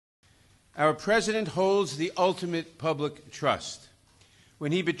Our president holds the ultimate public trust.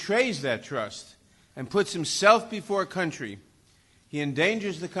 When he betrays that trust and puts himself before country, he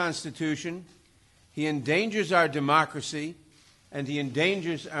endangers the Constitution, he endangers our democracy, and he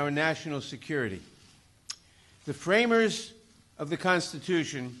endangers our national security. The framers of the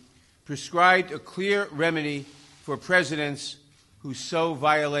Constitution prescribed a clear remedy for presidents who so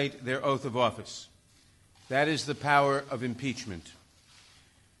violate their oath of office. That is the power of impeachment.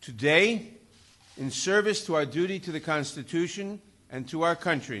 Today, in service to our duty to the Constitution and to our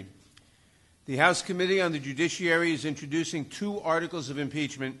country, the House Committee on the Judiciary is introducing 2 articles of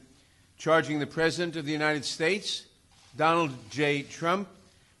impeachment charging the President of the United States, Donald J. Trump,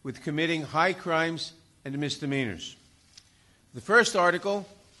 with committing high crimes and misdemeanors. The first article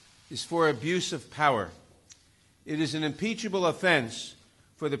is for abuse of power. It is an impeachable offense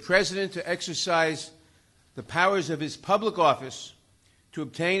for the President to exercise the powers of his public office to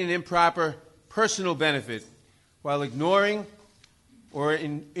obtain an improper personal benefit while ignoring or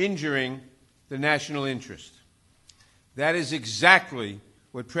injuring the national interest. That is exactly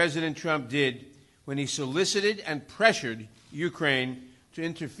what President Trump did when he solicited and pressured Ukraine to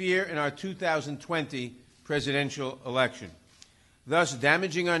interfere in our 2020 presidential election, thus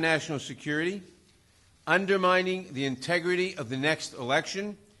damaging our national security, undermining the integrity of the next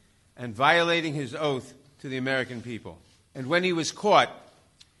election, and violating his oath to the American people. And when he was caught,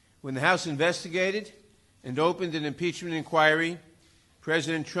 when the House investigated and opened an impeachment inquiry,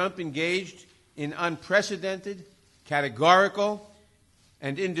 President Trump engaged in unprecedented, categorical,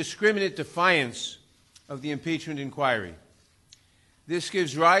 and indiscriminate defiance of the impeachment inquiry. This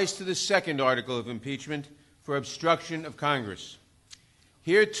gives rise to the second article of impeachment for obstruction of Congress.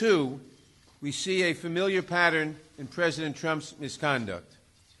 Here, too, we see a familiar pattern in President Trump's misconduct.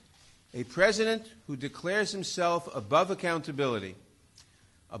 A president who declares himself above accountability,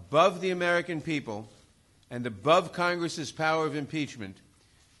 above the American people, and above Congress's power of impeachment,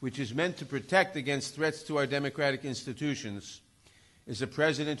 which is meant to protect against threats to our democratic institutions, is a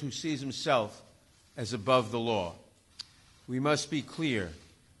president who sees himself as above the law. We must be clear.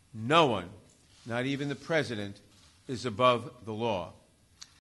 No one, not even the president, is above the law.